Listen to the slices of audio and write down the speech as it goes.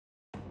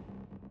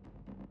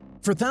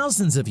For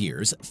thousands of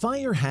years,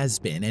 fire has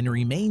been and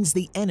remains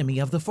the enemy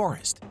of the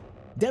forest,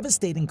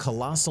 devastating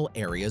colossal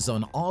areas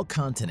on all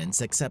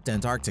continents except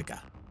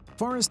Antarctica.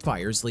 Forest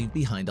fires leave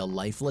behind a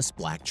lifeless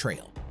black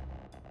trail.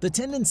 The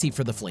tendency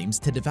for the flames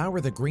to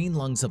devour the green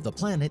lungs of the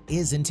planet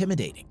is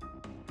intimidating.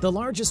 The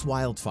largest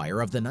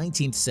wildfire of the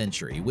 19th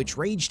century, which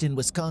raged in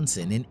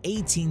Wisconsin in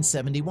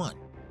 1871,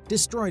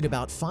 destroyed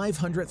about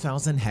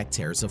 500,000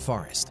 hectares of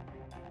forest.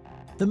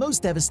 The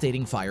most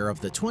devastating fire of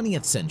the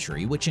 20th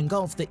century, which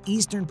engulfed the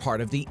eastern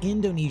part of the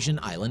Indonesian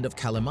island of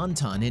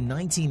Kalimantan in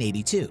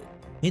 1982,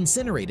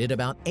 incinerated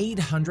about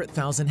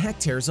 800,000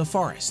 hectares of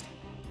forest.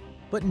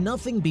 But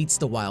nothing beats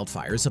the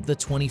wildfires of the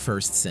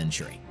 21st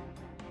century.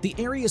 The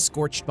area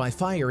scorched by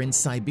fire in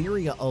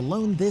Siberia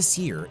alone this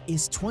year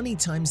is 20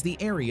 times the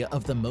area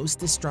of the most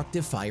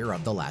destructive fire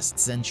of the last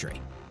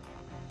century.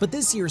 But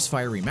this year's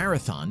fiery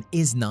marathon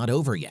is not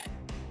over yet.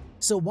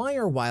 So why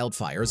are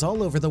wildfires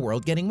all over the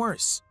world getting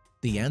worse?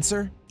 The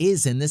answer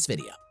is in this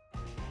video.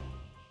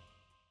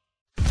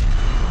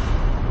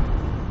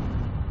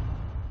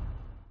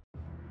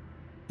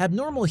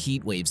 Abnormal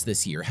heat waves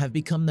this year have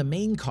become the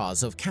main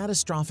cause of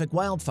catastrophic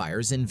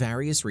wildfires in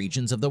various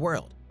regions of the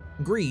world.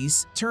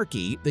 Greece,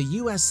 Turkey, the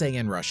USA,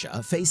 and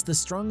Russia face the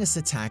strongest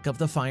attack of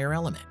the fire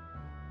element.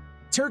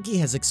 Turkey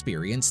has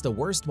experienced the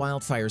worst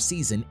wildfire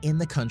season in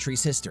the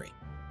country's history.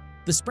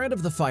 The spread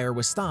of the fire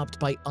was stopped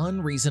by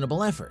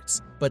unreasonable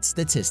efforts, but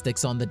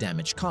statistics on the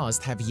damage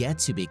caused have yet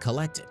to be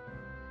collected.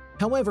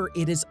 However,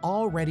 it is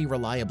already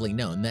reliably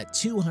known that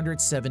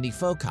 270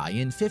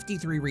 foci in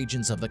 53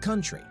 regions of the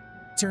country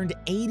turned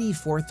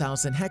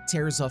 84,000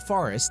 hectares of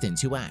forest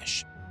into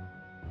ash.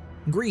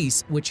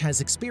 Greece, which has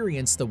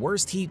experienced the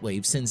worst heat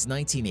wave since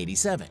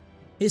 1987,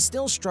 is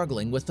still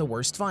struggling with the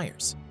worst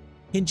fires.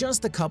 In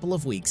just a couple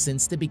of weeks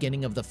since the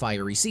beginning of the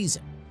fiery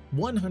season,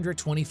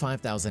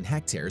 125,000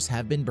 hectares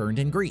have been burned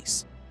in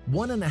Greece,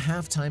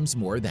 1.5 times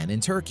more than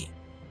in Turkey.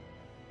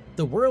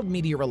 The World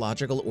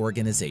Meteorological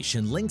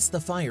Organization links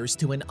the fires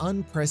to an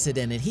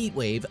unprecedented heat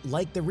wave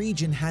like the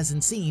region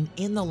hasn't seen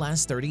in the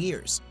last 30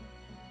 years.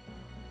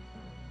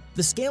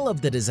 The scale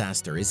of the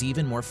disaster is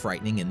even more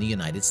frightening in the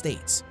United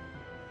States.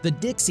 The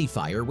Dixie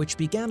Fire, which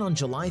began on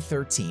July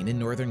 13 in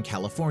Northern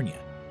California,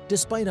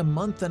 despite a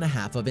month and a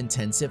half of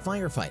intensive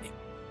firefighting,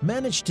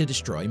 managed to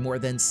destroy more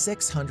than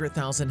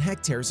 600,000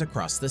 hectares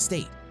across the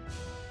state.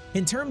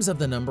 In terms of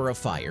the number of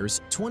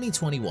fires,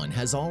 2021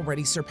 has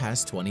already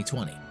surpassed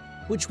 2020,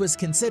 which was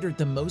considered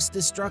the most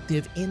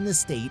destructive in the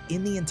state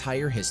in the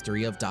entire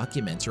history of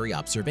documentary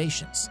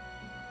observations.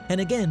 And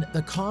again,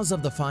 the cause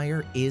of the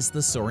fire is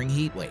the soaring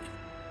heat wave.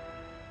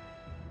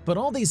 But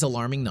all these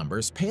alarming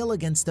numbers pale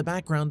against the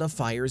background of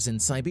fires in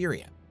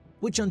Siberia,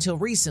 which until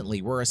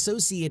recently were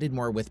associated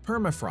more with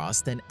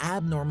permafrost and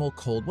abnormal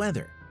cold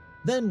weather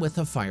than with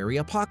a fiery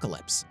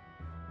apocalypse.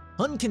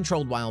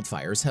 Uncontrolled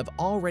wildfires have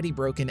already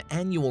broken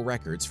annual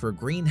records for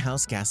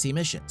greenhouse gas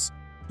emissions,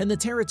 and the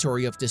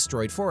territory of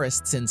destroyed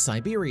forests in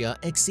Siberia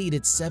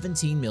exceeded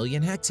 17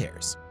 million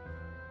hectares.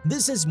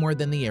 This is more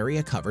than the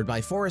area covered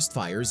by forest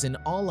fires in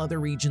all other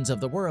regions of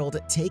the world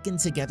taken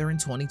together in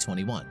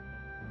 2021.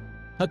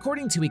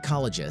 According to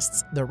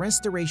ecologists, the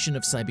restoration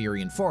of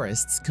Siberian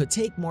forests could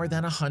take more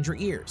than 100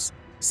 years,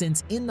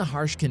 since in the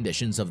harsh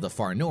conditions of the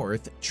far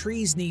north,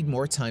 trees need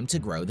more time to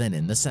grow than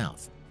in the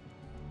south.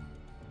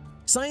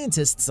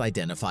 Scientists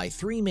identify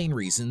 3 main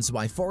reasons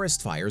why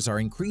forest fires are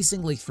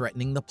increasingly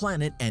threatening the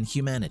planet and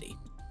humanity.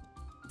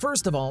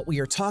 First of all, we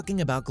are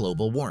talking about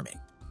global warming.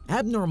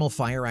 Abnormal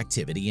fire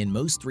activity in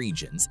most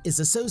regions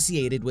is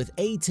associated with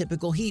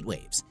atypical heat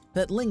waves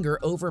that linger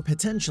over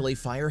potentially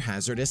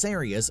fire-hazardous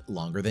areas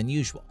longer than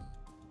usual.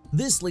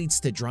 This leads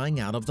to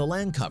drying out of the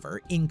land cover,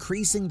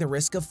 increasing the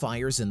risk of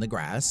fires in the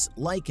grass,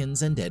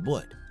 lichens, and dead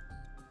wood.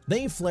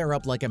 They flare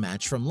up like a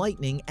match from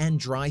lightning and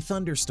dry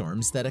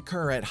thunderstorms that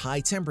occur at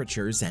high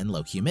temperatures and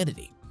low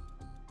humidity.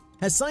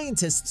 As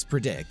scientists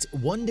predict,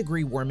 1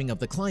 degree warming of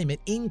the climate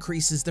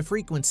increases the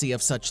frequency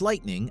of such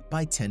lightning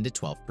by 10 to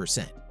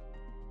 12%.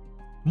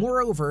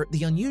 Moreover,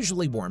 the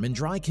unusually warm and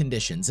dry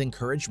conditions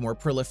encourage more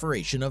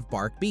proliferation of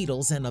bark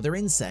beetles and other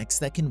insects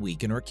that can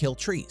weaken or kill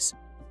trees.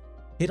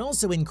 It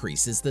also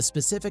increases the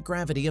specific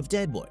gravity of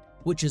deadwood,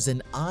 which is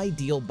an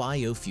ideal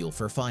biofuel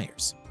for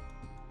fires.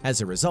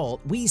 As a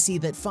result, we see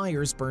that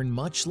fires burn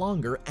much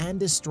longer and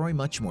destroy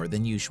much more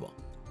than usual.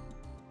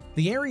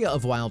 The area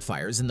of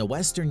wildfires in the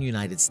western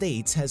United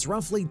States has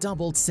roughly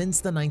doubled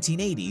since the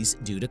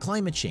 1980s due to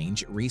climate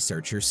change,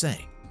 researchers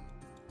say.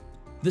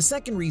 The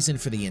second reason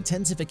for the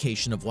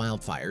intensification of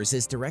wildfires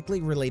is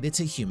directly related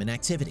to human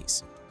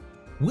activities.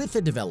 With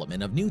the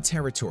development of new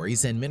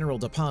territories and mineral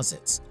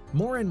deposits,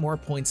 more and more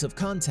points of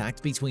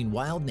contact between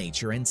wild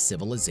nature and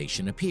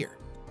civilization appear.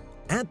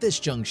 At this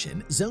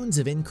junction, zones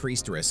of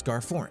increased risk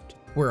are formed,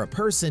 where a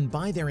person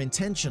by their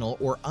intentional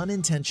or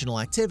unintentional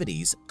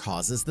activities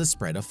causes the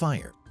spread of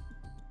fire.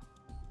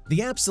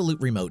 The absolute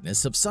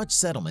remoteness of such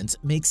settlements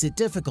makes it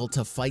difficult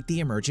to fight the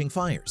emerging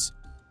fires.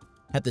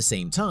 At the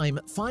same time,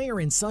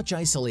 fire in such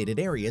isolated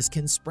areas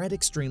can spread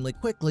extremely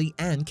quickly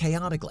and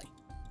chaotically.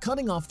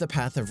 cutting off the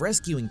path of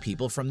rescuing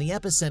people from the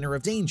epicenter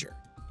of danger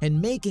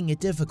and making it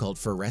difficult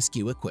for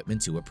rescue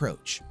equipment to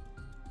approach.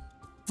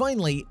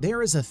 Finally,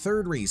 there is a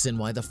third reason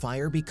why the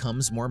fire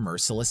becomes more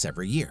merciless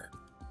every year.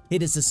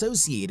 It is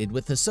associated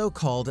with the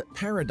so-called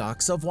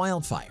paradox of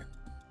wildfire.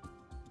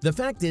 The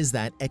fact is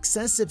that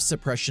excessive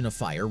suppression of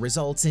fire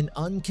results in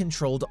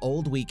uncontrolled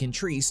old weakened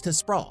trees to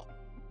sprawl,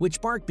 which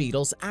bark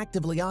beetles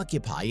actively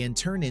occupy and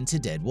turn into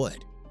dead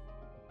wood.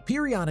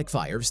 Periodic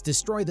fires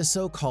destroy the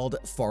so-called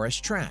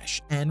forest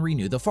trash and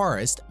renew the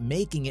forest,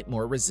 making it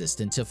more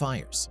resistant to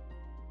fires.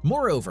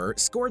 Moreover,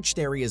 scorched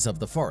areas of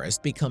the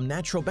forest become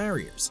natural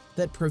barriers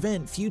that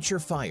prevent future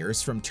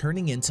fires from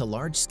turning into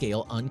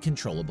large-scale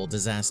uncontrollable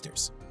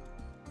disasters.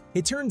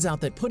 It turns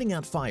out that putting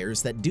out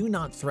fires that do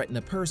not threaten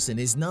a person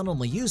is not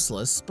only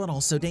useless but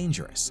also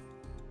dangerous.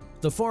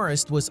 The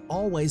forest was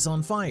always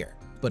on fire,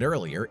 but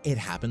earlier it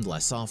happened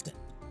less often.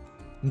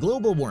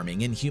 Global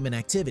warming and human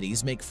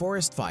activities make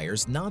forest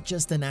fires not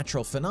just a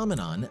natural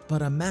phenomenon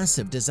but a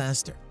massive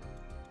disaster.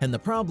 And the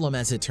problem,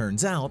 as it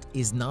turns out,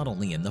 is not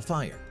only in the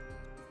fire.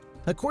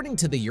 According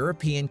to the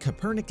European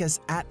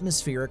Copernicus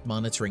Atmospheric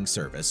Monitoring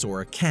Service,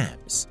 or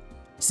CAMS,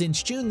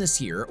 since June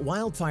this year,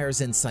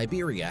 wildfires in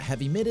Siberia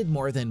have emitted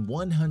more than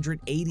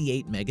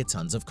 188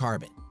 megatons of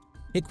carbon,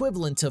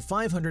 equivalent to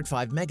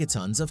 505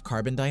 megatons of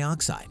carbon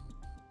dioxide.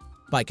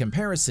 By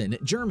comparison,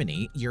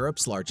 Germany,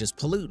 Europe's largest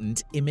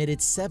pollutant, emitted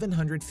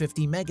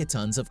 750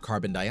 megatons of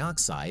carbon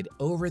dioxide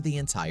over the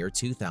entire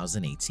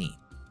 2018.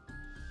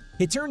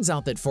 It turns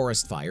out that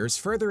forest fires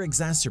further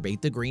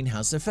exacerbate the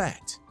greenhouse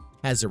effect,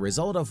 as a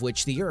result of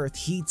which the Earth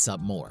heats up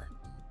more.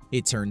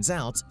 It turns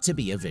out to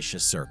be a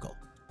vicious circle.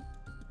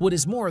 What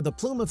is more, the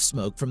plume of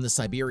smoke from the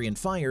Siberian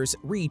fires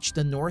reached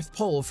the North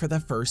Pole for the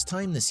first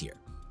time this year.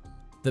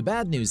 The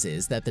bad news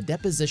is that the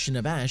deposition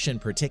of ash and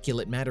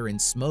particulate matter in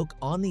smoke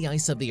on the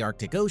ice of the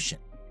Arctic Ocean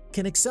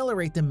can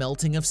accelerate the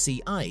melting of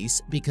sea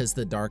ice because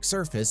the dark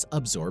surface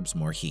absorbs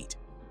more heat.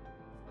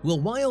 Will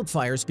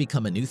wildfires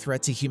become a new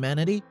threat to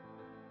humanity?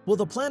 Will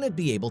the planet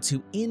be able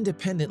to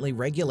independently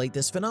regulate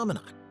this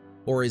phenomenon?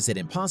 Or is it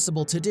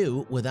impossible to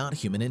do without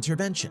human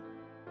intervention?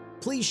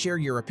 Please share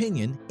your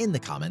opinion in the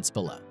comments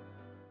below.